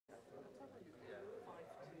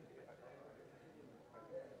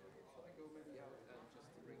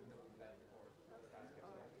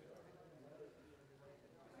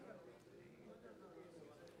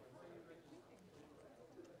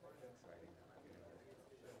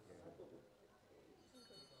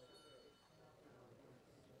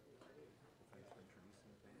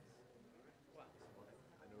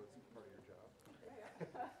part of your job.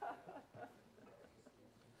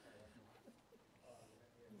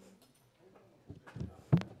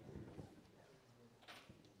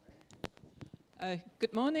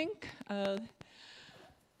 Good morning.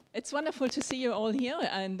 It's wonderful to see you all here,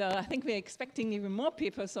 and I think we're expecting even more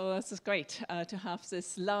people, so this is great to have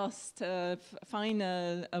this last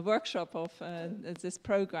final workshop of this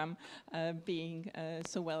program being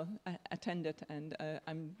so well attended, and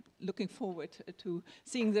I'm looking forward to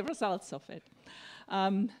seeing the results of it.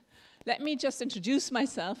 Let me just introduce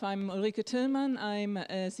myself. I'm Ulrike Tillmann. I'm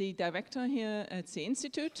the director here at the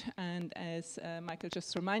Institute, and as Michael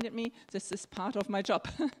just reminded me, this is part of my job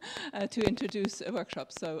to introduce a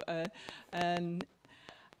workshop. So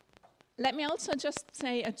let me also just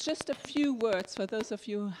say just a few words for those of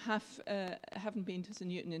you who haven't been to the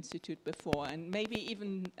Newton Institute before, and maybe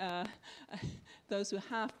even those who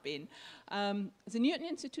have been. The Newton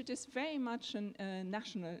Institute is very much a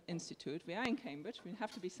national institute. We are in Cambridge. We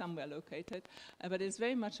have to be somewhere located, but it's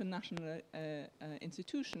very much a national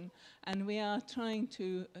institution, and we are trying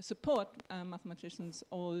to support mathematicians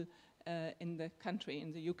all in the country,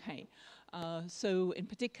 in the UK. So in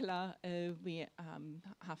particular, we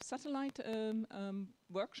have satellite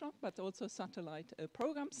workshop, but also satellite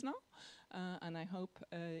programs now. And I hope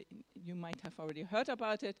you might have already heard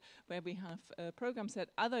about it, where we have programs at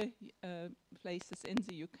other places in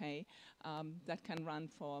the UK that can run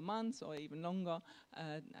for months or even longer,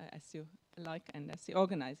 as you like and as the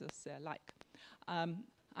organizers like.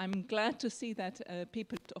 I'm glad to see that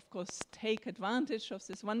people, of course, take advantage of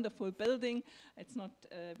this wonderful building. It's not,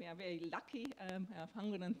 we are very lucky. We have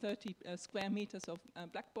 130 square meters of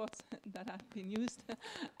blackboards that have been used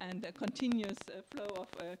and a continuous flow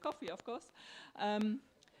of coffee, of course.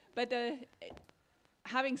 But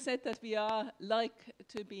having said that, we are like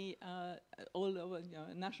to be all over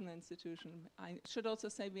a national institution. I should also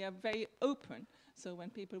say we are very open. So when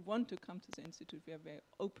people want to come to the Institute, we are very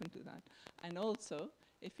open to that. And also,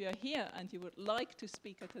 if you're here and you would like to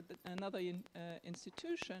speak at another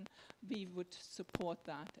institution, we would support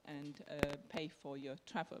that and pay for your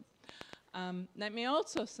travel. Let me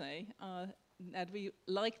also say that we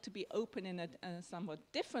like to be open in a somewhat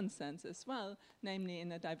different sense as well, namely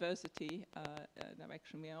in a diversity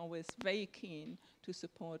direction. We are always very keen to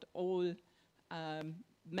support all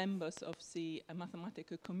members of the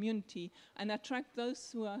mathematical community and attract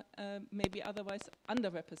those who are maybe otherwise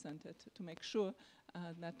underrepresented, to make sure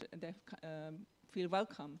that they feel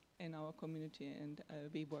welcome in our community, and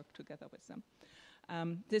we work together with them.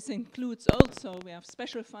 This includes also, we have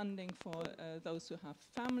special funding for those who have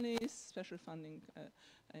families, special funding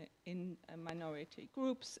in minority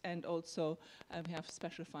groups, and also we have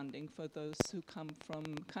special funding for those who come from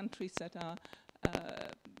countries that are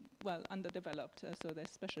well, underdeveloped, so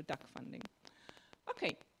there's special DAC funding.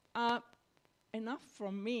 Okay, enough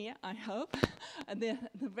from me, I hope. The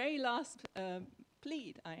very last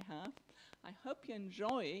plea I have, I hope you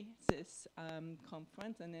enjoy this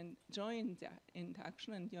conference and enjoy the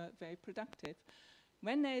interaction, and you're very productive.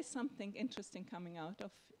 When there is something interesting coming out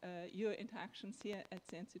of your interactions here at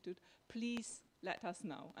the Institute, please let us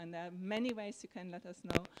know. And there are many ways you can let us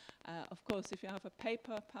know. Of course, if you have a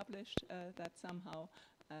paper published that somehow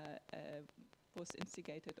was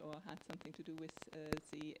instigated or had something to do with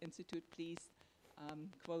the Institute, please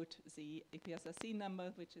quote the EPSRC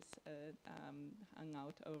number, which is hung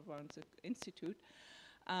out around the Institute.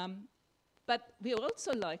 But we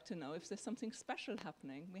also like to know if there's something special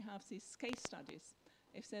happening. We have these case studies.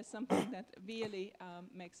 If there's something that really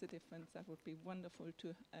makes a difference, that would be wonderful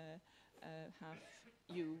to have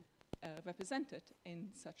you represented in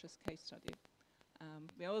such a case study.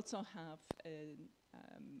 We also have a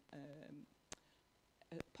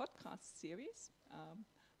podcast series,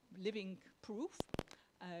 Living Proof.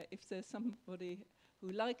 If there's somebody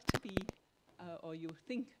who like to be, or you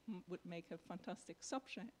think would make a fantastic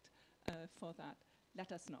subject for that,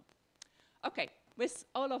 let us know. Okay, with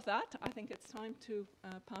all of that, I think it's time to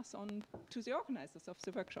pass on to the organizers of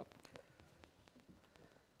the workshop.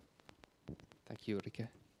 Thank you, Ulrike.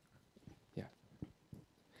 Yeah.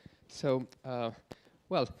 So,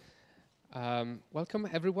 well, welcome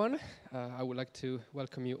everyone. I would like to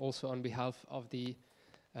welcome you also on behalf of the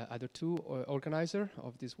other two organizers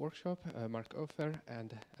of this workshop, Mark Hoefer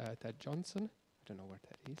and Ted Johnson. I don't know where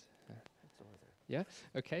Ted is. It's over there. Yeah,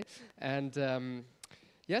 okay. And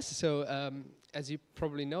yes, so as you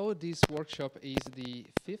probably know, this workshop is the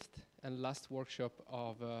fifth and last workshop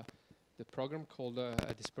of the program called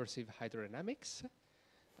Dispersive Hydrodynamics.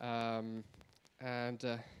 And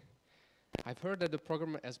I've heard that the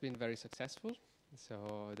program has been very successful.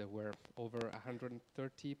 So there were over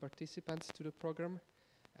 130 participants to the program.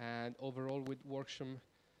 and overall with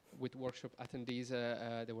workshop attendees,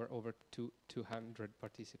 there were over 200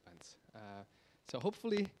 participants. So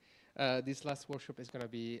hopefully this last workshop is going to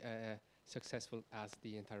be successful as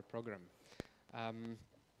the entire program.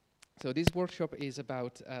 So this workshop is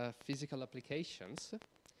about physical applications.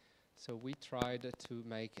 So we tried to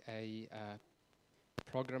make a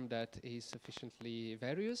program that is sufficiently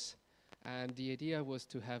various, and the idea was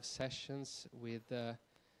to have sessions with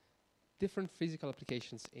different physical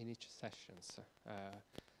applications in each sessions.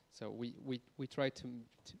 So we try to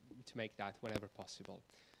make that whenever possible.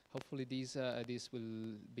 Hopefully this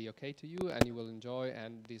will be okay to you and you will enjoy,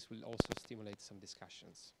 and this will also stimulate some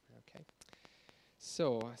discussions. Okay.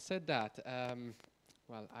 So I said that.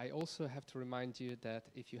 Well, I also have to remind you that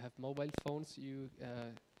if you have mobile phones, you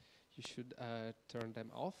should turn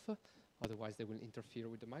them off. Otherwise, they will interfere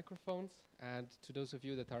with the microphones. And to those of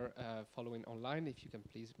you that are following online, if you can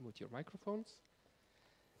please mute your microphones.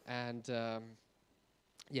 And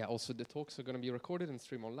yeah, also the talks are going to be recorded and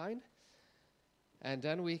streamed online. And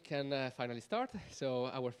then we can finally start.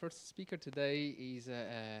 So our first speaker today is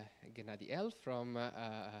Gennady L. from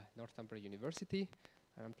Northumbria University.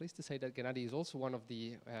 I'm pleased to say that Gennady is also one of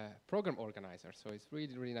the program organizers. So it's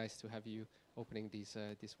really, really nice to have you opening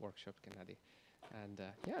this workshop, Gennady. And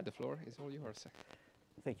yeah, the floor is all yours.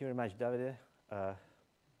 Thank you very much, Davide.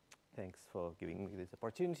 Thanks for giving me this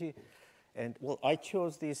opportunity. And well, I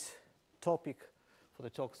chose this topic for the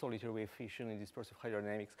talk, solitary wave fission in dispersive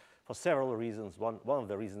hydrodynamics, for several reasons. One of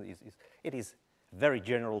the reasons is it is a very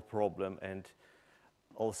general problem, and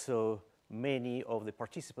also many of the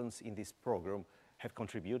participants in this program have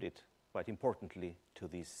contributed quite importantly to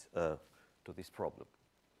this problem.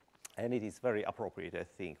 And it is very appropriate, I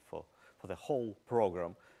think, for the whole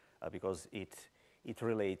program because it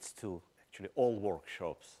relates to actually all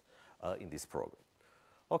workshops in this program.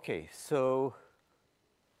 Okay, so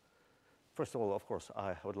first of all, of course,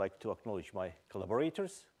 I would like to acknowledge my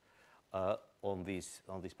collaborators on this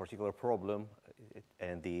particular problem,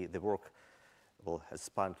 and the work has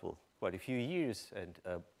spanned quite a few years, and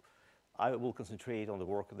I will concentrate on the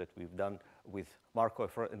work that we've done with Mark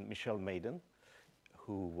Hoefer and Michel Maiden,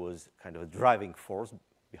 who was kind of a driving force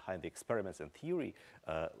behind the experiments and theory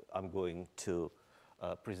I'm going to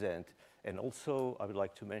present. And also, I would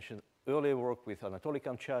like to mention earlier work with Anatoly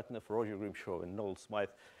Kamchatnev, Roger Grimshaw, and Noel Smythe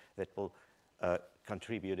that will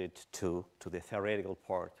contributed to the theoretical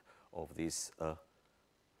part of this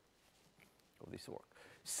work.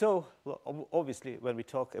 So, obviously, when we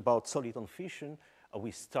talk about soliton fission,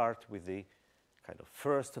 we start with the kind of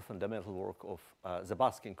first fundamental work of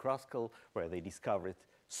Zabasky and Kraskell, where they discovered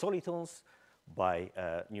solitons by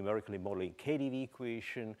numerically modeling KdV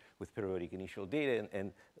equation with periodic initial data,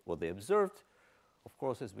 and what they observed, of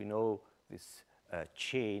course, as we know, this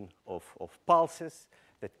chain of pulses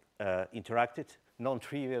that interacted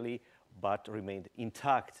non-trivially but remained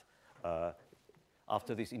intact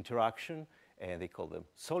after this interaction, and they call them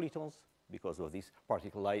solitons because of this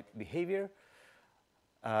particle-like behavior.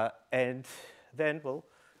 And then, well,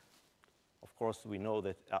 of course, we know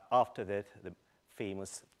that after that, the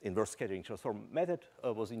famous inverse scattering transform method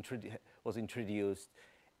was introduced.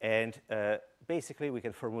 And basically, we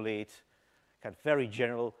can formulate kind of very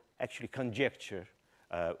general, actually, conjecture,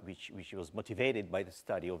 which was motivated by the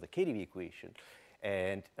study of the KdV equation.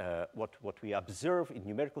 And what we observe in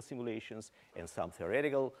numerical simulations and some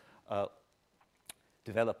theoretical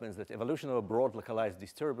developments, that evolution of a broad localized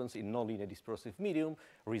disturbance in nonlinear dispersive medium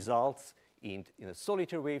results in a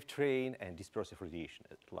solitary wave train and dispersive radiation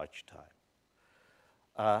at large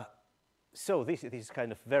time. So this is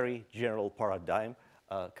kind of very general paradigm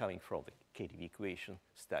coming from the KdV equation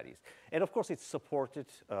studies. And of course, it's supported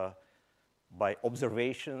by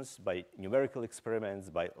observations, by numerical experiments,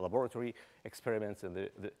 by laboratory experiments. And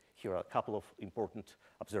here are a couple of important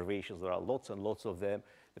observations. There are lots and lots of them.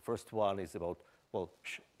 The first one is about, well,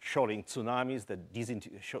 shoaling tsunamis, that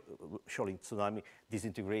shoaling tsunami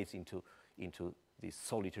disintegrates into these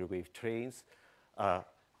solitary wave trains. The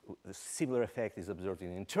similar effect is observed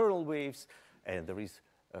in internal waves, and there is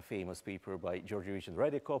a famous paper by Georgievich and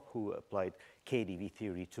Radekop who applied KdV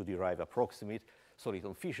theory to derive approximate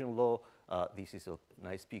soliton fission law. This is a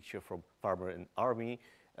nice picture from Farmer and Army.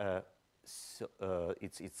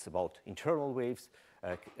 It's about internal waves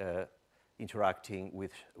interacting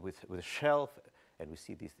with a shelf, and we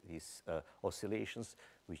see these oscillations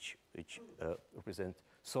which represent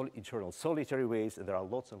internal solitary waves, and there are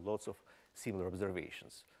lots and lots of similar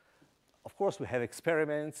observations. Of course, we have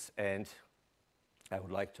experiments, and I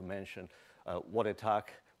would like to mention water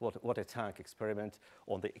tank experiment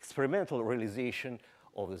on the experimental realization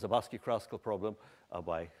of the Zabasky-Kraskell problem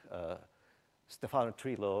by Stefano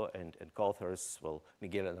Trillo and co-authors, well,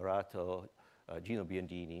 Miguel Anarato, Gino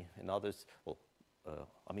Biondini, and others, well,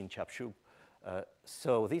 Amin Chapshub.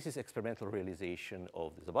 So this is experimental realization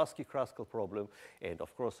of the Zabasky-Kraskell problem. And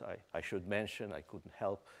of course, I should mention, I couldn't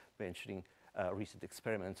help mentioning recent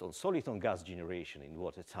experiments on soliton gas generation in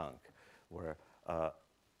water tank, where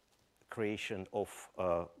creation of,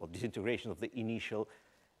 or disintegration of the initial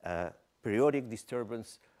periodic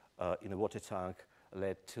disturbance in the water tank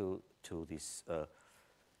led to this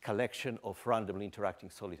collection of randomly interacting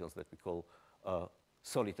solitons that we call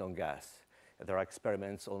soliton gas. There are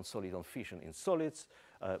experiments on soliton fission in solids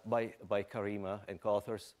by Karima and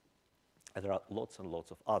co-authors. And there are lots and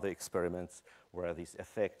lots of other experiments where this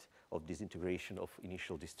effect of disintegration of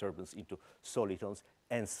initial disturbance into solitons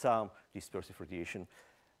and some dispersive radiation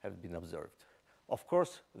have been observed. Of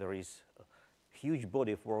course, there is a huge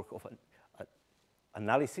body of work of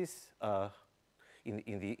analysis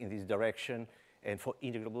in this direction. And for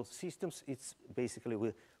integrable systems, it's basically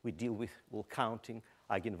we deal with counting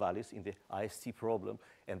eigenvalues in the IST problem.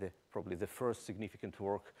 And probably the first significant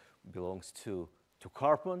work belongs to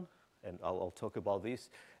Karpman. And I'll talk about this.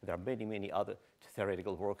 There are many, many other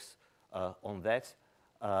theoretical works on that.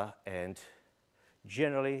 And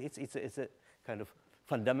generally, it's a kind of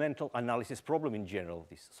fundamental analysis problem in general,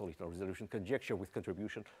 this soliton resolution conjecture with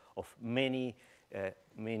contribution of many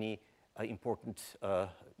important,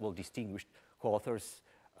 well-distinguished co-authors,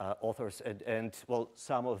 and well,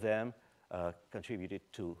 some of them contributed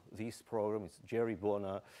to this program. It's Jerry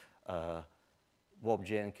Bona, Bob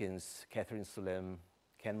Jenkins, Catherine Sulem,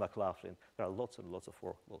 Ken McLaughlin. There are lots and lots of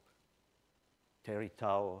work. Well, Terry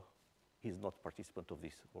Tao, he's not a participant of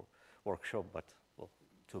this workshop, but well,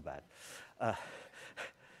 too bad.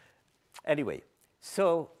 Anyway,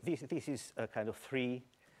 so this is a kind of three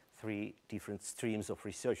different streams of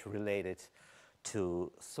research related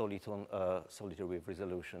to soliton solitary wave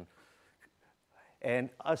resolution. And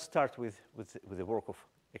I'll start with the work of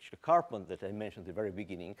actually Karpman that I mentioned at the very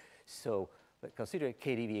beginning. So consider a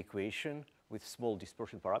KdV equation with small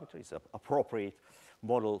dispersion parameter. It's an appropriate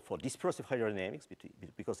model for dispersive hydrodynamics,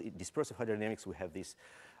 because in dispersive hydrodynamics we have this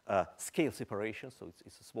scale separation, so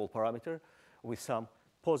it's a small parameter with some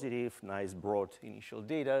positive, nice, broad initial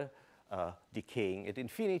data, decaying at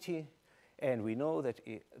infinity. And we know that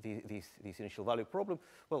this initial value problem,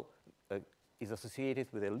 well, is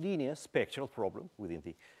associated with a linear spectral problem within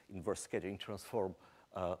the inverse scattering transform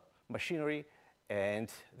machinery.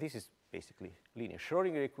 And this is basically linear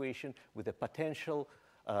Schrodinger equation with the potential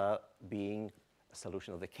being a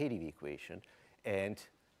solution of the KdV equation. And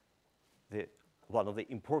one of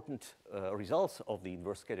the important results of the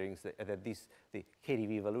inverse scattering is that the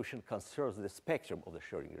KdV evolution conserves the spectrum of the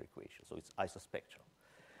Schrodinger equation, so it's isospectral.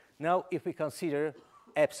 Now, if we consider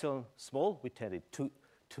epsilon small, we tended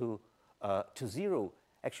to zero,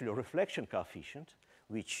 actually a reflection coefficient,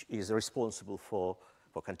 which is responsible for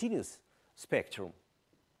continuous spectrum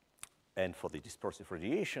and for the dispersive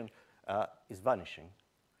radiation, is vanishing.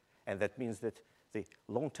 And that means that the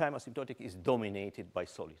long-time asymptotic is dominated by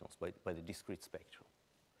solitons, by the discrete spectrum.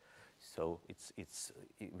 So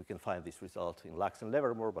we can find this result in Lux and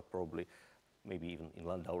Livermore, but probably maybe even in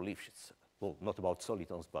Landau-Lifshitz. Well, not about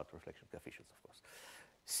solitons, but reflection coefficients, of course.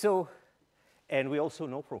 So, and we also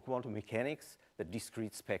know from quantum mechanics that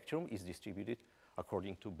discrete spectrum is distributed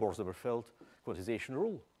according to Bohr-Sommerfeld quantization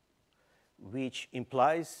rule, which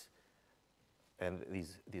implies, and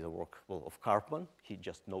these are work of Karpman. He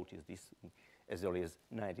just noticed this as early as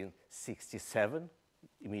 1967,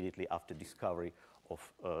 immediately after discovery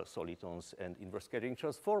of solitons and inverse scattering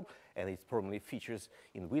transform, and it prominently features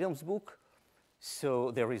in Whitham's book. So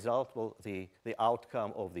the result, well, the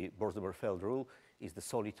outcome of the Bohr-Sommerfeld rule is the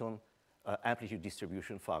soliton amplitude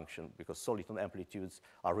distribution function, because soliton amplitudes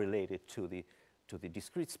are related to the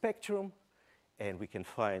discrete spectrum, and we can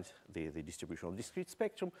find the distribution of discrete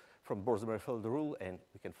spectrum from Bohr-Sommerfeld rule, and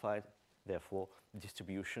we can find, therefore,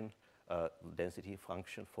 distribution density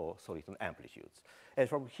function for soliton amplitudes. And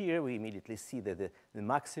from here, we immediately see that the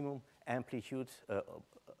maximum amplitude,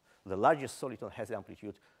 the largest soliton has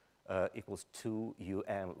amplitude equals 2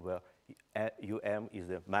 um, where um is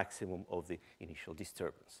the maximum of the initial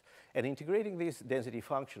disturbance. And integrating this density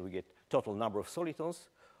function, we get total number of solitons.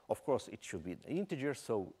 Of course, it should be an integer,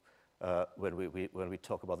 so when we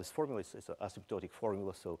talk about this formula, it's an asymptotic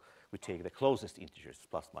formula, so we take the closest integers,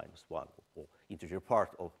 plus minus 1, or integer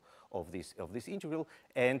part of this integral,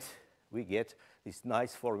 and we get this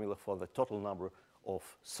nice formula for the total number of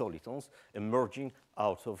solitons emerging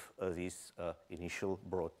out of this initial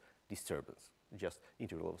broad disturbance, just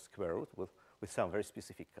integral of square root with some very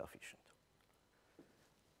specific coefficient.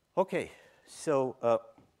 Okay, so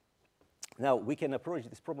Now, we can approach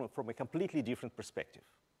this problem from a completely different perspective,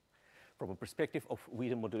 from a perspective of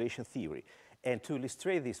Whitham modulation theory. And to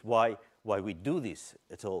illustrate this, why we do this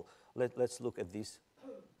at all, let's look at this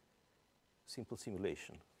simple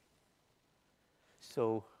simulation.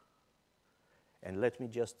 So, and let me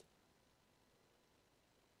just,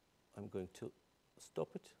 I'm going to stop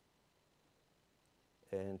it.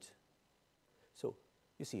 And so,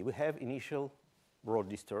 you see, we have initial broad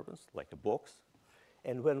disturbance, like a box.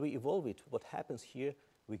 And when we evolve it, what happens here,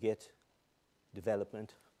 we get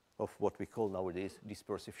development of what we call nowadays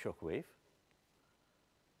dispersive shock wave.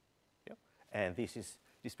 Yeah. And this is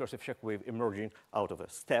dispersive shock wave emerging out of a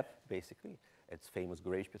step, basically. It's famous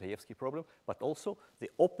Grech-Pytajewski problem, but also the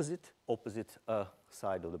opposite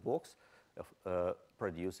side of the box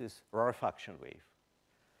produces rarefaction wave.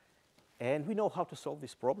 And we know how to solve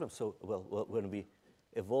this problem. So, well, when we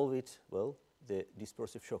evolve it, well, the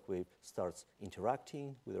dispersive shock wave starts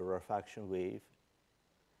interacting with a rarefaction wave.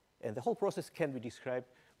 And the whole process can be described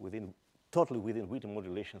totally within Whitham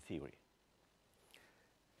modulation theory.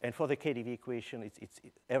 And for the KdV equation,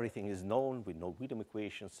 everything is known. We know Whitham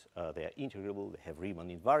equations. They are integrable. They have Riemann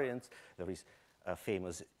invariants. There is a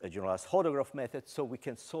famous generalized Hodograph method. So we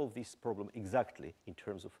can solve this problem exactly in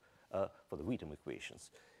terms of for the Whitham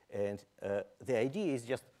equations. And the idea is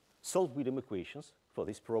just solve Whitham equations for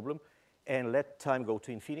this problem and let time go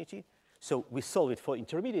to infinity. So we solve it for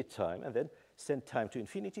intermediate time and then send time to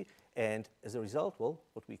infinity. And as a result, well,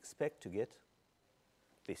 what we expect to get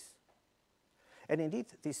this. And indeed,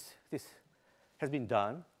 this has been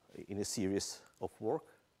done in a series of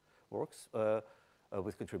works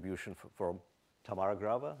with contribution from Tamara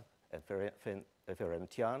Grava and Ferenc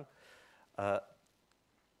Tian.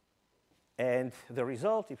 And the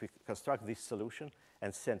result, if we construct this solution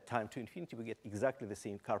and send time to infinity, we get exactly the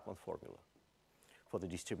same Karpman formula for the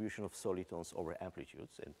distribution of solitons over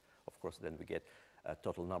amplitudes. And of course, then we get a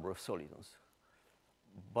total number of solitons.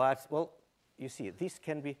 But, well, you see, this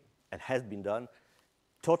can be and has been done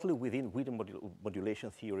totally within Whitham modulation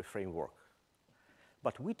theory framework.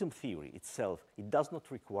 But Whitham theory itself, it does not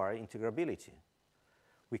require integrability.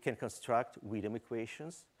 We can construct Whitham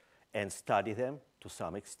equations and study them to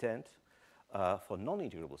some extent for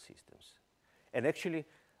non-integrable systems. And actually,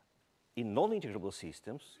 in non-integrable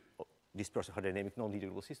systems, dispersive hydrodynamic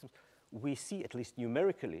non-integrable systems, we see at least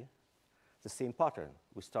numerically the same pattern.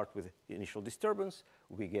 We start with initial disturbance,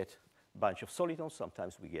 we get a bunch of solitons,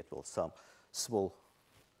 sometimes we get, well, some small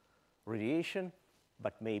radiation,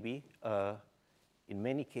 but maybe in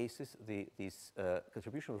many cases this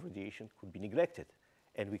contribution of radiation could be neglected,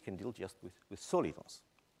 and we can deal just with solitons.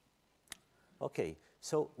 Okay,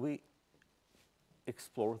 so we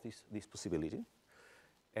explore this possibility.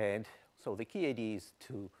 And so the key idea is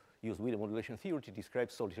to use Whitham modulation theory to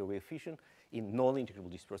describe solitary wave fission in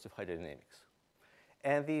non-integrable dispersive hydrodynamics.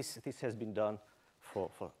 And this has been done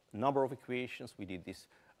for a number of equations. We did this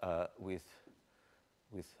with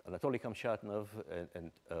Anatoly Kamchatnov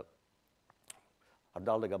and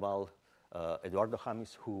Ardal de Gamal, Eduardo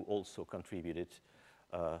James, who also contributed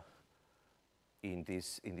in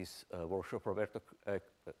this workshop, Roberto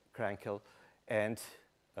Krankel. And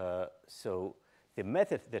so the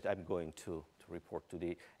method that I'm going to report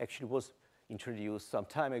today actually was introduced some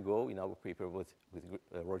time ago in our paper with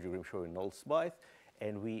Roger Grimshaw and Noel Smythe,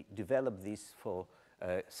 and we developed this for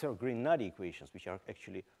Gennady equations, which are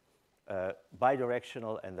actually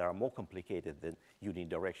bidirectional and they are more complicated than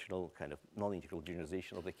unidirectional kind of non-integral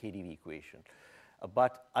generalization of the KdV equation.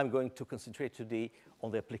 But I'm going to concentrate today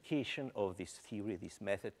on the application of this theory, this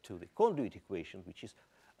method, to the conduit equation, which is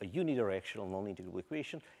a unidirectional non-integrable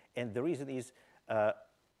equation. And the reason is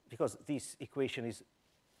because this equation is,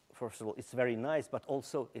 first of all, it's very nice, but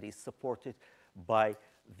also it is supported by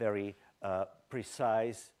very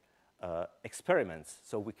precise experiments.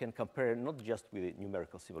 So we can compare not just with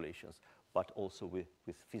numerical simulations, but also with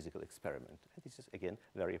physical experiment. And this is, again,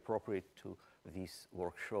 very appropriate to this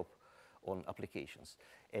workshop on applications.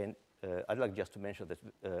 And I'd like just to mention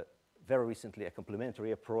that very recently a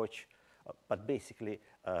complementary approach, but basically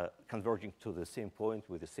converging to the same point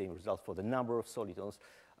with the same result for the number of solitons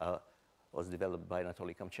was developed by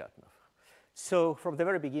Anatoly Kamchatnov. So from the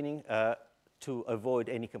very beginning, to avoid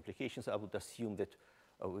any complications, I would assume that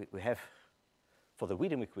we have, for the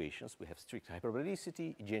Whitham equations, we have strict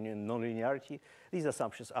hyperbolicity, genuine nonlinearity. These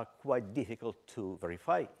assumptions are quite difficult to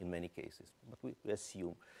verify in many cases, but we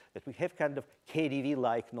assume that we have kind of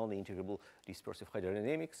KdV-like non-integrable dispersive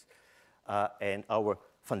hydrodynamics. And our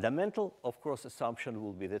fundamental, of course, assumption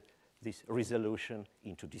will be that this resolution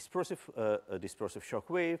into dispersive shock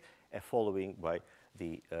wave, following by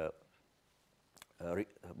the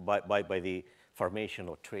formation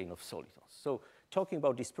or train of solitons. So talking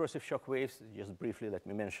about dispersive shock waves, just briefly let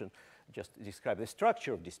me mention, just describe the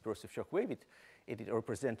structure of dispersive shock wave. It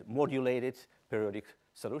represents modulated periodic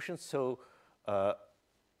solutions. So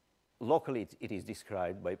locally, it is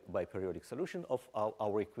described by periodic solution of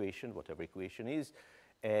our equation, whatever equation is.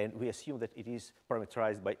 And we assume that it is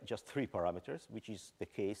parameterized by just 3 parameters, which is the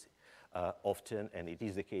case often, and it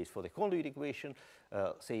is the case for the conduit equation,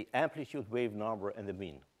 say amplitude, wave number, and the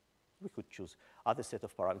mean. We could choose other set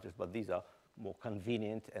of parameters, but these are more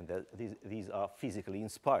convenient, and these are physically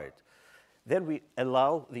inspired. Then we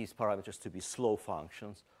allow these parameters to be slow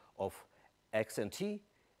functions of x and t,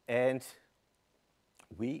 and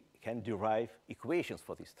we can derive equations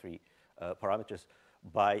for these 3 parameters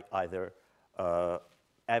by either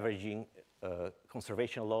averaging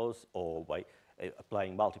conservation laws or by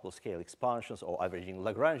applying multiple scale expansions or averaging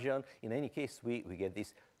Lagrangian. In any case, we get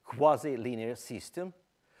this quasi-linear system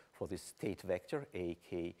for this state vector, a,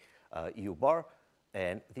 k, u bar,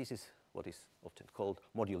 and this is what is often called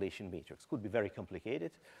modulation matrix. Could be very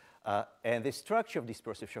complicated. And the structure of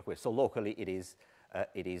dispersive shock wave, so locally it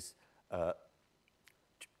is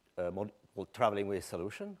traveling wave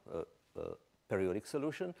solution, periodic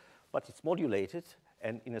solution, but it's modulated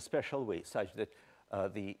and in a special way such that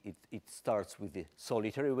it starts with the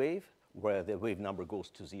solitary wave, where the wave number goes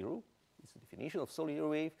to 0. It's the definition of solitary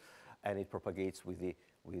wave, and it propagates with the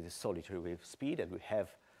solitary wave speed, and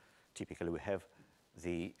typically we have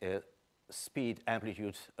the speed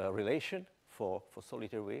amplitude relation for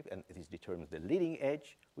solitary wave, and this determines the leading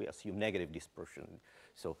edge. We assume negative dispersion,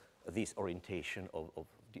 so this orientation of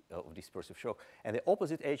dispersive shock. And the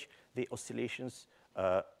opposite edge, the oscillations,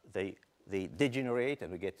 they degenerate,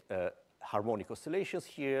 and we get harmonic oscillations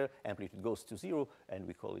here. Amplitude goes to 0, and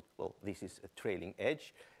we call it, well, this is a trailing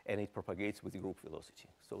edge, and it propagates with the group velocity.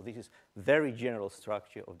 So this is very general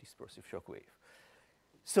structure of dispersive shock wave.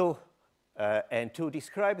 So, and to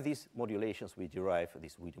describe these modulations, we derive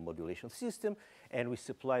this Whitham modulation system, and we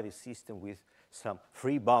supply this system with some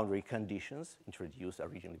free boundary conditions introduced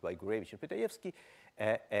originally by Gurevich and Petayevsky,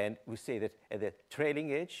 and we say that at the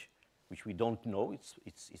trailing edge, which we don't know,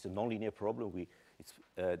 it's a nonlinear problem. Its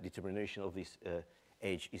determination of this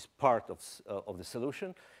edge is part of the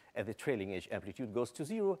solution. At the trailing edge, amplitude goes to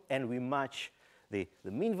 0, and we match the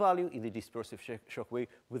mean value in the dispersive shock wave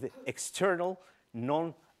with the external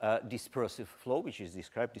non-dispersive flow, which is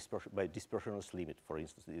described by dispersionless limit. For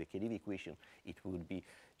instance, the Gennady equation, it would be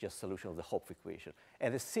just solution of the Hoefer equation.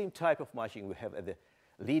 And the same type of matching we have at the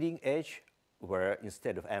leading edge, where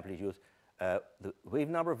instead of amplitude, the wave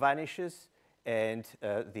number vanishes, and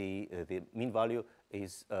the mean value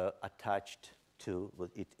is attached to,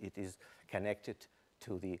 it is connected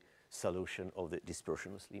to the solution of the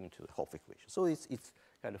dispersionless limit to the Hoefer equation. So it's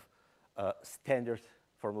kind of standard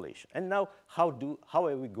formulation. And now, how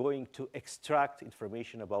are we going to extract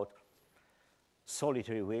information about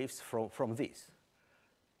solitary waves from this?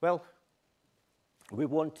 Well, we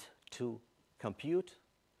want to compute,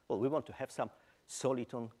 well, we want to have some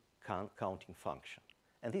soliton counting function.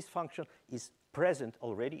 And this function is present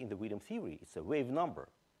already in the Whitham theory. It's a wave number.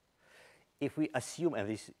 If we assume, and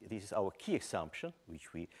this is our key assumption,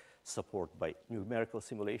 which we support by numerical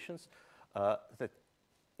simulations, that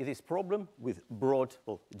in this problem with broad,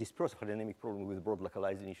 well, dispersive hydrodynamic problem with broad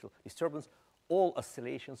localized initial disturbance, all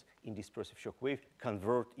oscillations in dispersive shock wave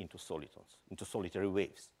convert into solitons, into solitary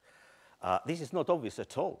waves. This is not obvious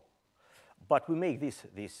at all, but we make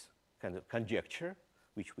this kind of conjecture,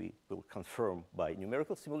 which we will confirm by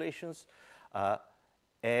numerical simulations.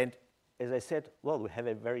 And as I said, well, we have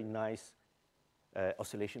a very nice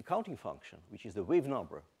oscillation counting function, which is the wave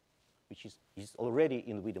number, which is already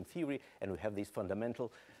in Whitham theory, and we have this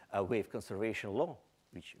fundamental wave conservation law,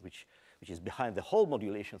 which is behind the whole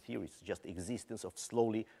modulation theory. It's just existence of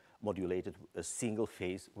slowly modulated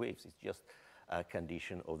single-phase waves. It's just a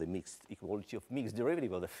condition of the mixed equality of mixed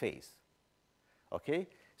derivative of the phase. Okay?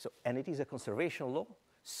 So, and it is a conservation law.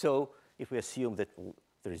 So if we assume that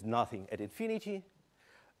there is nothing at infinity,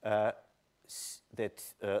 then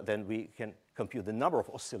we can compute the number of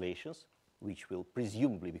oscillations, which will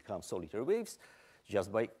presumably become solitary waves,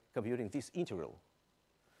 just by computing this integral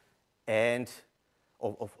and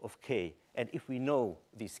of k. And if we know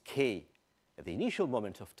this k at the initial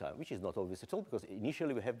moment of time, which is not obvious at all, because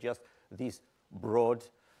initially we have just this broad,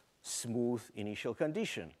 smooth initial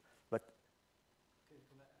condition. But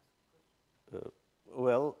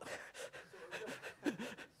well,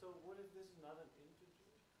 so what if this is not an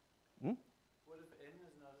integer? What if n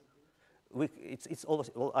is not an integer? It's always,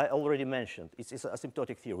 well, I already mentioned, it's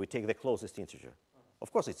asymptotic theory. We take the closest integer.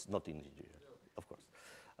 Of course, it's not integer, of course.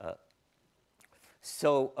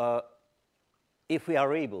 if we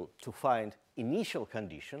are able to find initial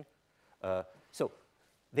condition, so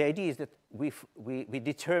the idea is that we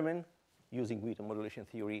determine, using Whitham modulation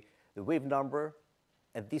theory, the wave number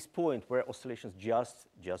at this point where oscillations just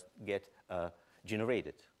get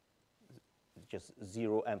generated, just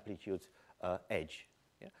zero amplitude edge.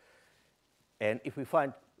 Yeah? And if we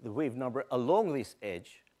find the wave number along this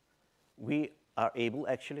edge, we are able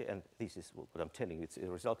actually, and this is what I'm telling you, it's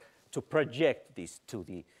a result, to project this to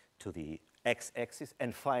the x-axis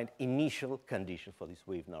and find initial condition for this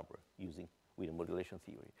wave number using Whitham modulation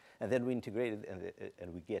theory. And then we integrate it,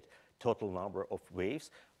 and we get total number of waves,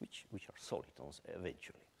 which are solitons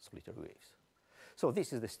eventually, solitary waves. So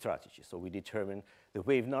this is the strategy. So we determine the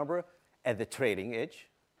wave number at the trailing edge,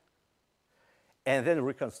 and then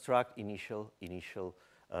reconstruct initial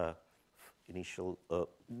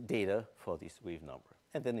data for this wave number,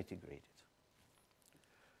 and then integrate it.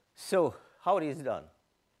 So how it is done?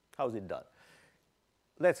 How is it done?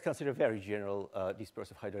 Let's consider very general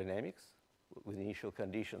dispersive hydrodynamics with initial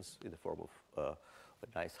conditions in the form of a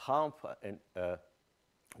nice hump, and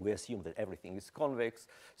we assume that everything is convex.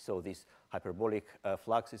 So this hyperbolic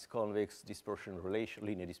flux is convex, dispersion relation,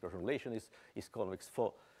 linear dispersion relation is convex.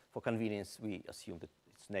 For convenience, we assume that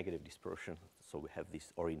it's negative dispersion, so we have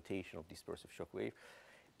this orientation of dispersive shock wave.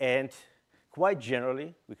 And quite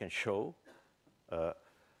generally, we can show,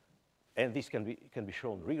 and this can be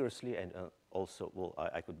shown rigorously, and also, well,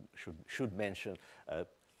 I should mention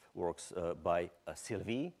works by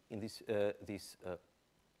Sylvie in this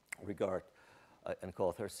regard, and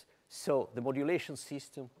co-authors. So the modulation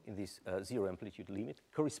system in this zero amplitude limit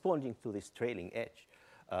corresponding to this trailing edge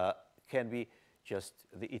can be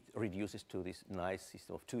it reduces to this nice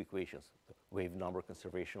system of two equations, the wave number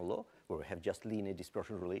conservation law, where we have just linear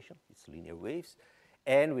dispersion relation, it's linear waves,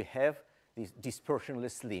 and we have this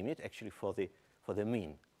dispersionless limit actually for the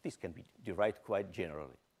mean. This can be derived quite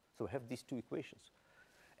generally. So we have these two equations.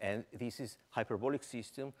 And this is hyperbolic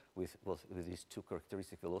system with these two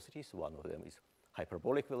characteristic velocities. One of them is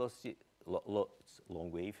hyperbolic velocity, it's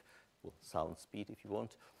long wave, well, sound speed if you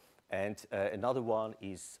want. And another one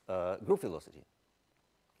is group velocity.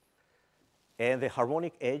 And the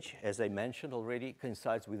harmonic edge, as I mentioned already,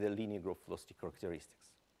 coincides with the linear group velocity characteristics.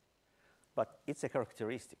 But it's a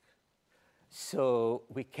characteristic. So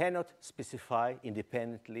we cannot specify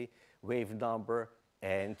independently wave number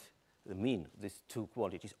and the mean, these two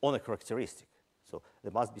quantities, on a characteristic. So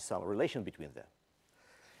there must be some relation between them.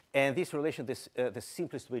 And this relation, the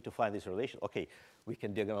simplest way to find this relation, okay, we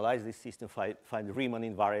can diagonalize this system, find the Riemann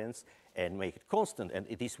invariance, and make it constant, and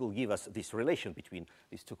this will give us this relation between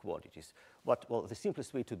these two quantities. But, well, the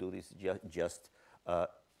simplest way to do this is just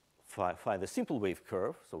find the simple wave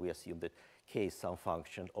curve. So we assume that k is some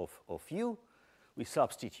function of u. We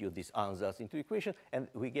substitute these ansatz into equation, and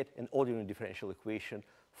we get an ordinary differential equation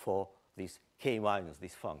for this k minus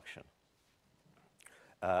this function,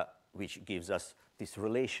 which gives us this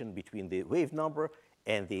relation between the wave number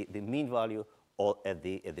and the mean value at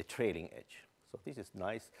the trailing edge. So this is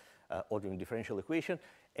nice ordinary differential equation.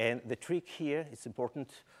 And the trick here, it's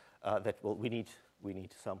important that, well, we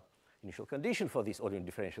need some initial condition for this ordinary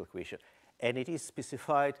differential equation. And it is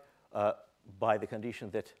specified by the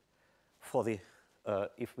condition that for the,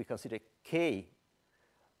 if we consider k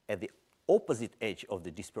at the opposite edge of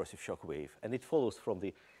the dispersive shock wave, and it follows from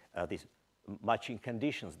these matching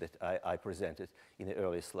conditions that I presented in the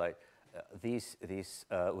earlier slide, this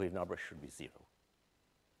wave number should be 0.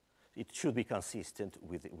 It should be consistent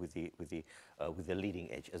with the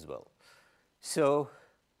leading edge as well. So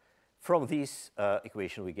from this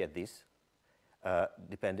equation, we get this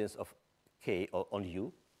dependence of k on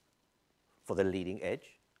u for the leading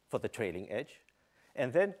edge, for the trailing edge.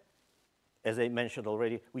 And then, as I mentioned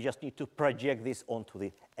already, we just need to project this onto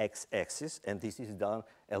the x-axis, and this is done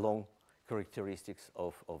along characteristics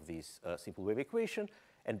of this simple wave equation.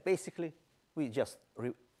 And basically, we just,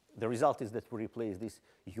 the result is that we replace this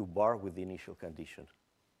u bar with the initial condition.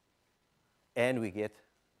 And we get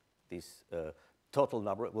this total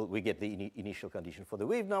number, well, we get the initial condition for the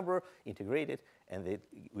wave number, integrated, and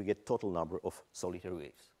we get total number of solitary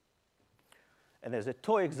waves. And as a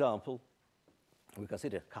toy example, we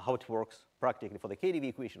consider how it works practically for the KdV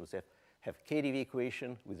equation. We have KdV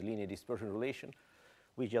equation with linear dispersion relation.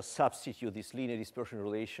 We just substitute this linear dispersion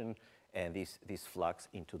relation and this flux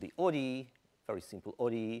into the ODE, very simple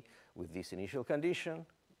ODE with this initial condition.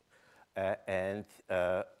 And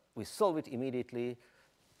we solve it immediately,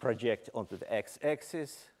 project onto the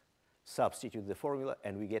x-axis, substitute the formula,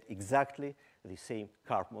 and we get exactly the same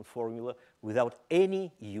Karpman formula without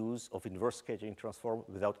any use of inverse scattering transform,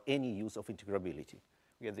 without any use of integrability.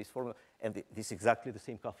 We get this formula, and this is exactly the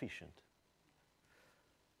same coefficient.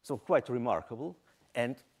 So quite remarkable.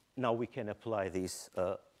 And now we can apply this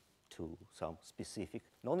to some specific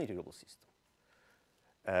non-integrable system.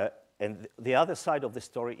 And the other side of the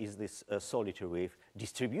story is this solitary wave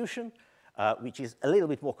distribution, which is a little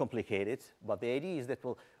bit more complicated. But the idea is that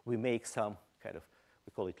we make some kind of,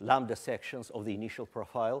 we call it lambda sections of the initial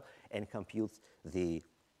profile and compute the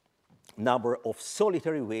number of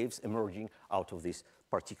solitary waves emerging out of this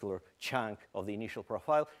particular chunk of the initial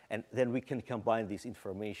profile. And then we can combine this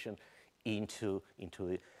information into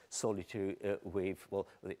the solitary wave, well,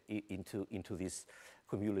 into this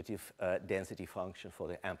cumulative density function for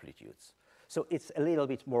the amplitudes. So it's a little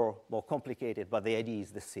bit more complicated, but the idea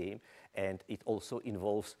is the same. And it also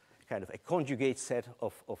involves kind of a conjugate set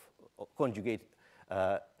of conjugate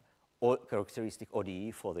characteristic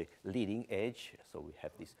ODE for the leading edge. So we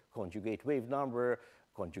have this conjugate wave number,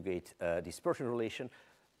 conjugate dispersion relation.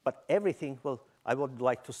 But everything, well, I would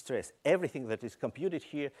like to stress, everything that is computed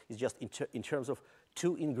here is just in terms of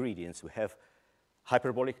two ingredients. We have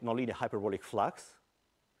hyperbolic, nonlinear hyperbolic flux,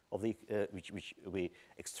 of the, which we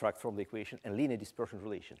extract from the equation, and linear dispersion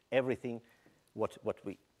relation. Everything,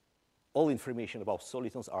 all information about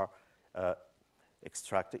solitons are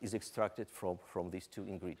is extracted from these two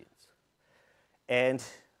ingredients. And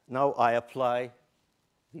now I apply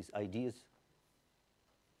these ideas.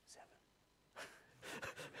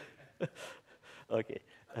 7. Okay.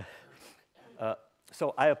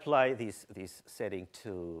 So I apply this setting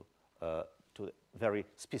to very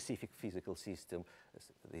specific physical system,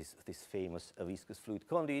 this famous viscous fluid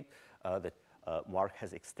conduit that Mark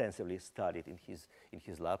has extensively studied in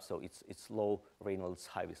his lab. So it's low Reynolds,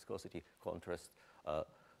 high viscosity contrast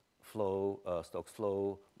flow, Stokes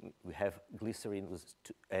flow. We have glycerin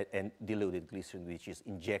and diluted glycerin, which is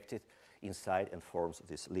injected inside and forms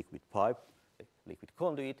this liquid pipe, liquid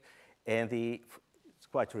conduit. And it's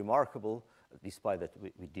quite remarkable, despite that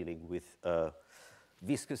we're dealing with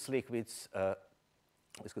viscous liquids,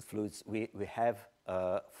 viscous fluids. We have,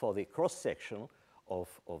 for the cross-section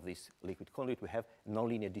of this liquid conduit, we have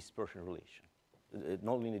nonlinear dispersion relation,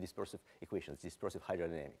 nonlinear dispersive equations, dispersive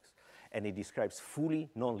hydrodynamics. And it describes fully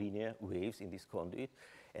nonlinear waves in this conduit.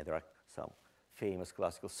 And there are some famous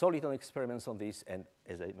classical soliton experiments on this. And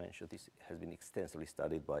as I mentioned, this has been extensively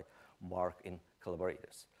studied by Mark and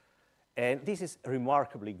collaborators. And this is a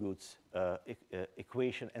remarkably good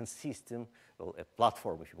equation and system, well, a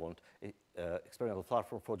platform, if you want, experimental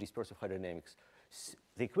platform for dispersive hydrodynamics.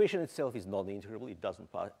 The equation itself is non-integrable. It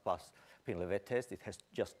doesn't pass Penn-Levet test. It has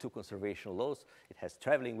just two conservation laws. It has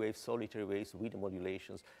traveling waves, solitary waves, Whitham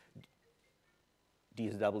modulations,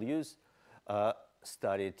 DSWs,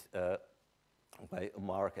 studied by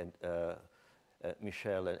Mark and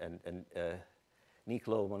Michel and Nick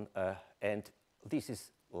Lohman. And this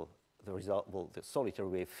is, well, the result, well, the solitary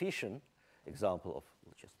wave fission example of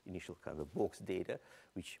just initial kind of box data,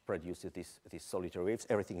 which produces these solitary waves.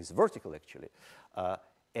 Everything is vertical, actually.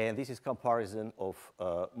 And this is comparison of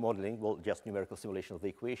modeling, well, just numerical simulation of the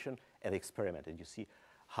equation and the experiment. And you see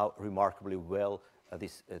how remarkably well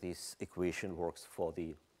this equation works for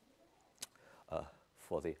the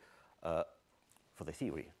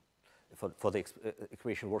theory.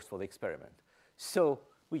 Equation works for the experiment. So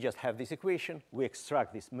we just have this equation. We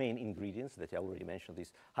extract these main ingredients that I already mentioned,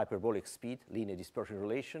 this hyperbolic speed, linear dispersion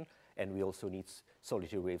relation, and we also need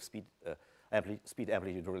solitary wave speed, speed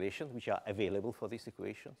amplitude relation, which are available for this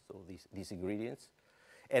equation, so these ingredients.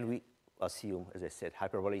 And we assume, as I said,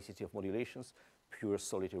 hyperbolicity of modulations, pure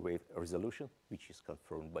solitary wave resolution, which is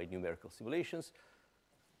confirmed by numerical simulations,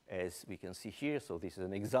 as we can see here. So this is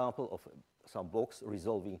an example of some box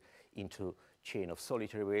resolving into chain of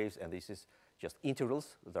solitary waves, and this is just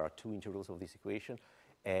integrals. There are two integrals of this equation,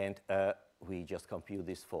 and we just compute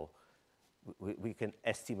this for, we can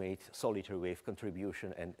estimate solitary wave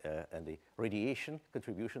contribution and the radiation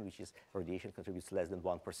contribution, which is radiation contributes less than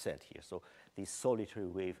 1% here. So this solitary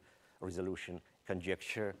wave resolution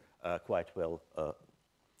conjecture quite well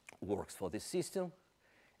works for this system.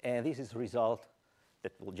 And this is a result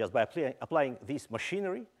that will just by applying this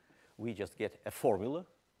machinery, we just get a formula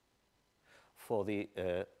for the,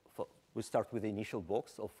 we start with the initial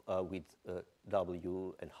box of with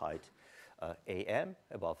W and height AM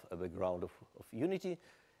above the ground of unity.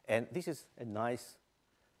 And this is a nice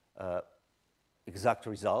exact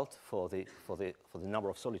result for the number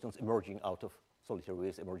of solitons emerging out of solitary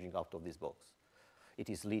waves emerging out of this box. It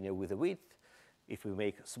is linear with the width. If we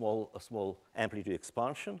make a small amplitude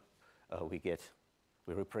expansion,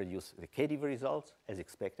 we reproduce the KdV results as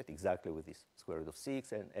expected, exactly with this square root of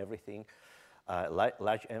 6 and everything.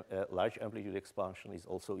 Large amplitude expansion is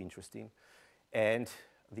also interesting. And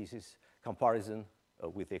this is comparison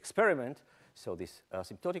with the experiment. So these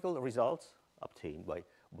asymptotical results obtained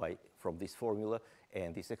from this formula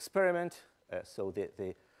and this experiment, so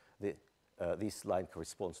this line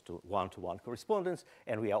corresponds to one-to-one correspondence,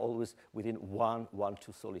 and we are always within 1,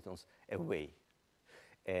 2 solitons away.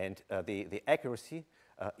 And the accuracy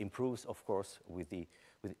improves, of course,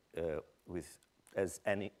 as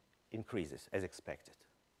n increases, as expected.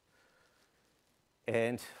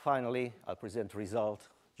 And finally, I'll present result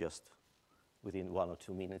just within 1 or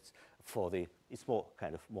 2 minutes for it's more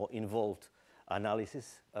kind of more involved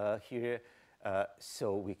analysis here.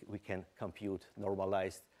 So we can compute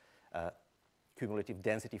normalized cumulative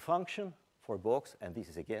density function for a box, and this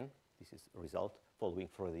is a result following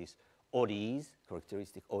for these ODEs,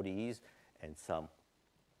 characteristic ODEs, and some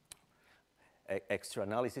extra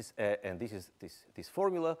analysis. And this is this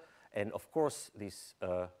formula, and of course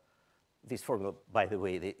this formula, by the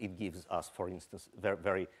way, it gives us, for instance,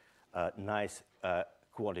 very nice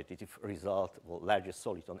quantitative result, largest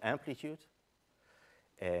soliton amplitude.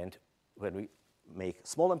 And when we make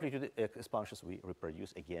small amplitude expansions, we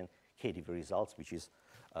reproduce again KdV results, which is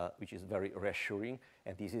very reassuring.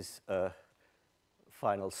 And this is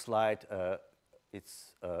final slide.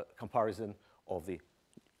 It's a comparison of the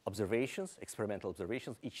observations, experimental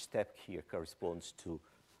observations. Each step here corresponds to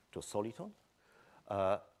a soliton.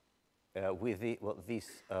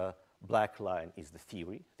 This black line is the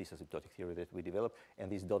theory, this asymptotic theory that we developed,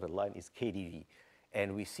 and this dotted line is KdV.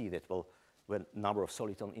 And we see that, when number of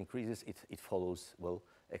soliton increases, it follows,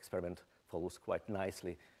 experiment follows quite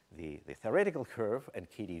nicely the theoretical curve, and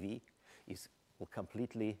KdV is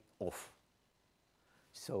completely off.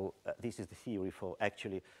 So this is the theory for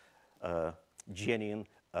actually genuine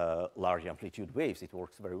large amplitude waves. It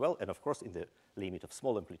works very well, and of course, in the limit of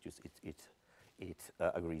small amplitudes, it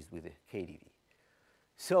agrees with the KdV.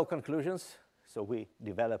 So conclusions. So we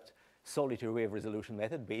developed solitary wave resolution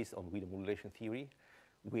method based on Whitham modulation theory.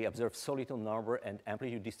 We observed soliton number and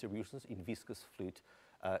amplitude distributions in viscous fluid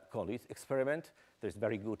conduit experiment. There's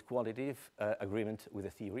very good quantitative agreement with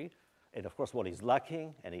the theory. And of course, what is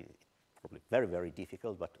lacking, and it's probably very, very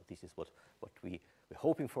difficult, but this is what we're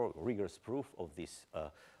hoping for, rigorous proof of this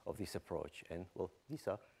approach. And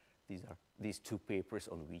these two papers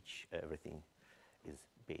on which everything is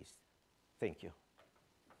based. Thank you.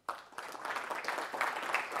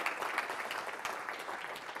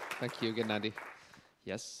 Thank you, Gennady.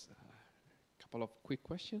 Yes, a couple of quick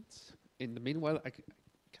questions. In the meanwhile,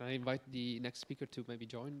 can I invite the next speaker to maybe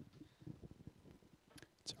join?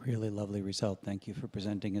 It's a really lovely result. Thank you for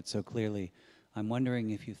presenting it so clearly. I'm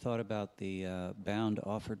wondering if you thought about the bound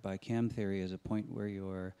offered by KAM theory as a point where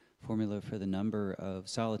your formula for the number of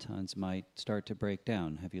solitons might start to break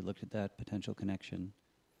down. Have you looked at that potential connection?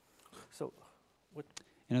 So, what?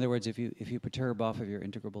 In other words, if you perturb off of your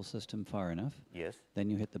integrable system far enough, yes, then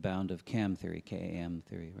you hit the bound of KAM theory, K-A-M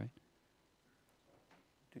theory, right?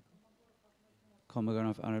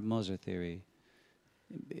 Kolmogorov-Arnold-Moser theory.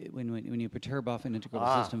 When you perturb off an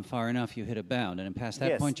integrable system far enough, you hit a bound, and past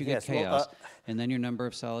that point you get chaos, and then your number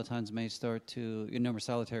of solitons may start to, your number of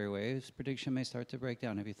solitary waves prediction may start to break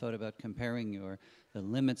down. Have you thought about comparing the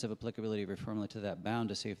limits of applicability of your formula to that bound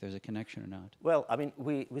to see if there's a connection or not? Well, I mean,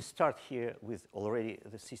 we start here with already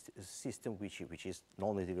the system which is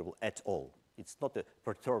non-integrable at all. It's not a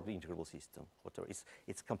perturbed integrable system.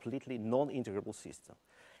 It's completely non-integrable system,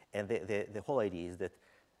 and the whole idea is that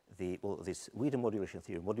this Whitham modulation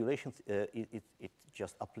theory, it's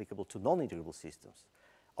just applicable to non-integrable systems.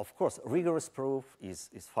 Of course, rigorous proof is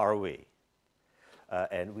far away,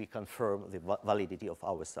 and we confirm the validity of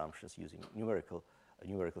our assumptions using numerical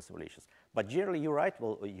simulations. But generally, you're right.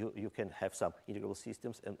 Well, you can have some integrable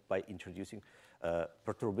systems, and by introducing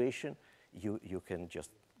perturbation, you can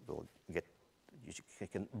just you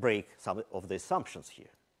can break some of the assumptions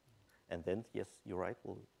here, and then yes, you're right.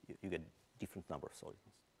 Well, you get different number of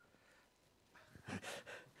solitons.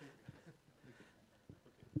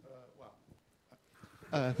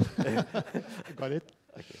 Got it.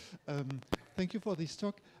 Okay. Thank you for this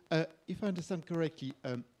talk. If I understand correctly,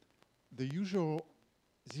 the usual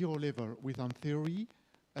zero level within theory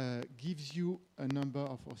gives you a number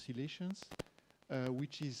of oscillations,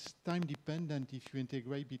 which is time dependent if you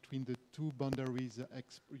integrate between the two boundaries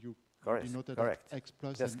x. Correct. X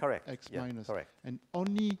plus That's and correct. x Yeah, minus. correct. And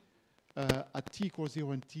only at t equals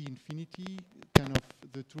 0 and t infinity, kind of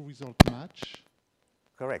the two results match.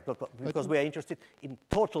 Correct, but because we are interested in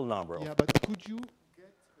total number. Yeah, but could you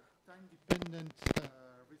get a time-dependent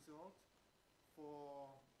result for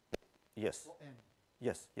Yes. for n?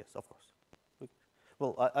 Yes, of course.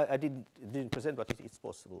 Well, I didn't present, but it's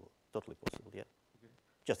possible, totally possible. Yeah. Okay.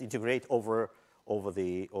 Just integrate over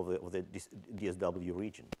the DSW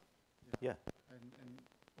region. Yeah. Yeah.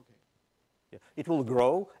 Okay. Yeah. It will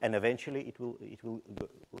grow, and eventually it will go,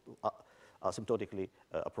 asymptotically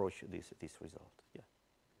approach this result. Yeah.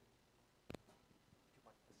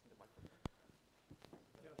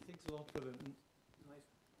 Yeah, thanks a lot for the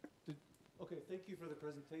nice. Okay, thank you for the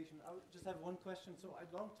presentation. I just have one question. So a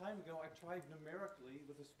long time ago, I tried numerically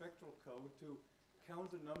with a spectral code to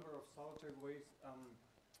count the number of solitary waves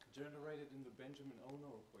generated in the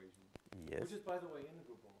Benjamin-Ono equation, Yes. which is, by the way,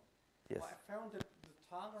 integrable. Yes. Well, I found that the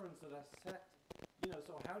tolerance that I set,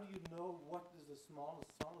 so how do you know what is the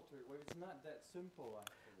smallest solitary wave? It's not that simple,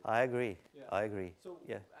 actually. I agree. Yeah. I agree. So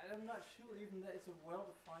yeah. I'm not sure even that it's a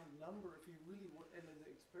well-defined number if you really, and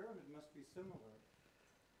the experiment must be similar.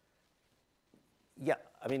 Yeah,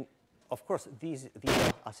 I mean, of course, these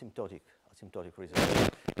are asymptotic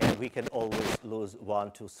results, and we can always lose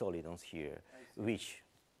 1, 2 solitons here, which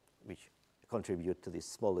contribute to the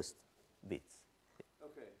smallest bits.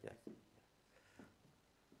 Okay. Yeah.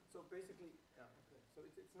 So basically, okay. So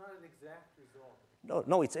it's not an exact result.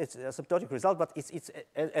 No, it's an asymptotic result, but it's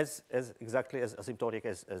as exactly as asymptotic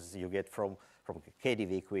as you get from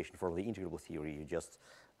KdV equation from the integrable theory. You just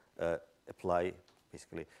apply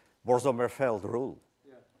basically Bohr-Sommerfeld rule.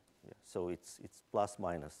 Yeah. Yeah. So it's plus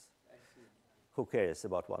minus. I see. Who cares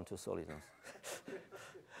about 1, 2 solitons?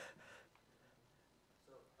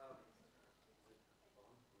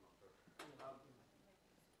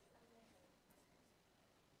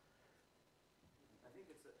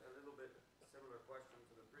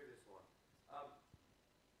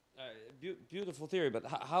 Beautiful theory, but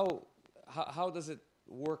how does it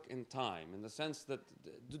work in time? In the sense that,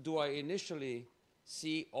 do I initially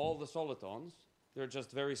see all the solitons? They're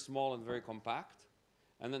just very small and very compact.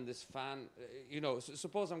 And then this fan,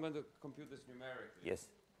 suppose I'm going to compute this numerically. Yes.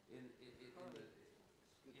 In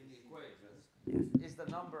the equations. Yes. Is the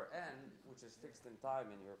number n, which is fixed in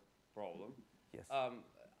time in your problem, Yes.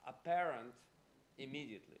 apparent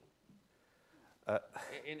immediately?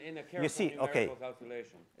 In a careful You see, numerical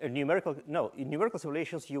calculation. In numerical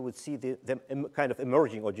simulations, you would see them kind of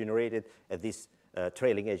emerging or generated at this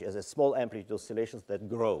trailing edge as a small amplitude oscillations that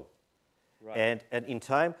grow. Right. And in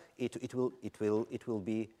time, it will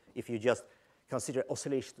be, if you just consider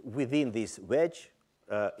oscillation within this wedge,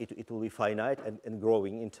 it will be finite and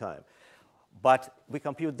growing in time. But we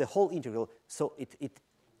compute the whole integral, so it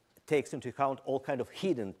takes into account all kind of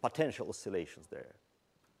hidden potential oscillations there.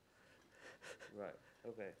 Right.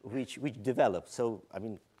 Okay. Which develop. So I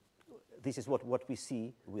mean, this is what we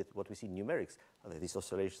see with what we see in numerics. These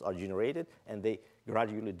oscillations are generated and they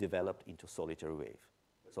gradually develop into solitary waves.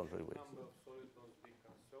 Solitary waves. Number of solitons being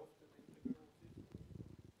conserved in the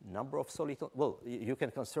integral? Number of solitons. Well, you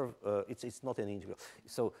can conserve. It's not an integral.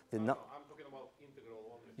 So the no, I'm talking about integral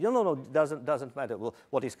only. No. Doesn't matter. Well,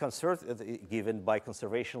 what is conserved given by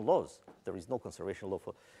conservation laws. There is no conservation law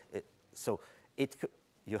for it. So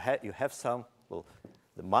you have some. Well,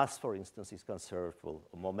 the mass, for instance, is conserved. Well,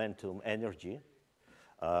 momentum, energy. It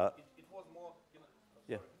was more.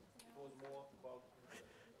 Yeah. It was more about.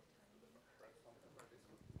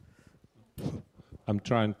 I'm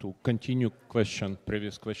trying to continue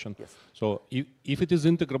previous question. Yes. So if it is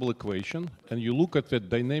integrable equation and you look at the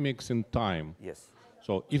dynamics in time. Yes.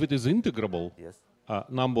 So if it is integrable, yes.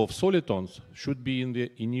 Number of solitons should be in the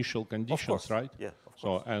initial conditions, right? Yeah.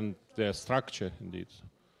 So and the structure indeed.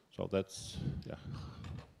 So that's yeah.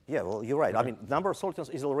 Yeah, well, you're right. Okay. I mean, number of solitons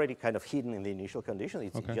is already kind of hidden in the initial condition.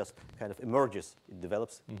 It just kind of emerges. It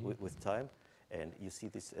develops with time, and you see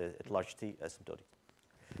this at large T asymptotic.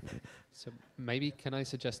 So maybe can I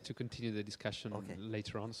suggest to continue the discussion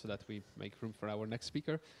later on so that we make room for our next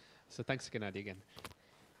speaker? So thanks, Gennady, again.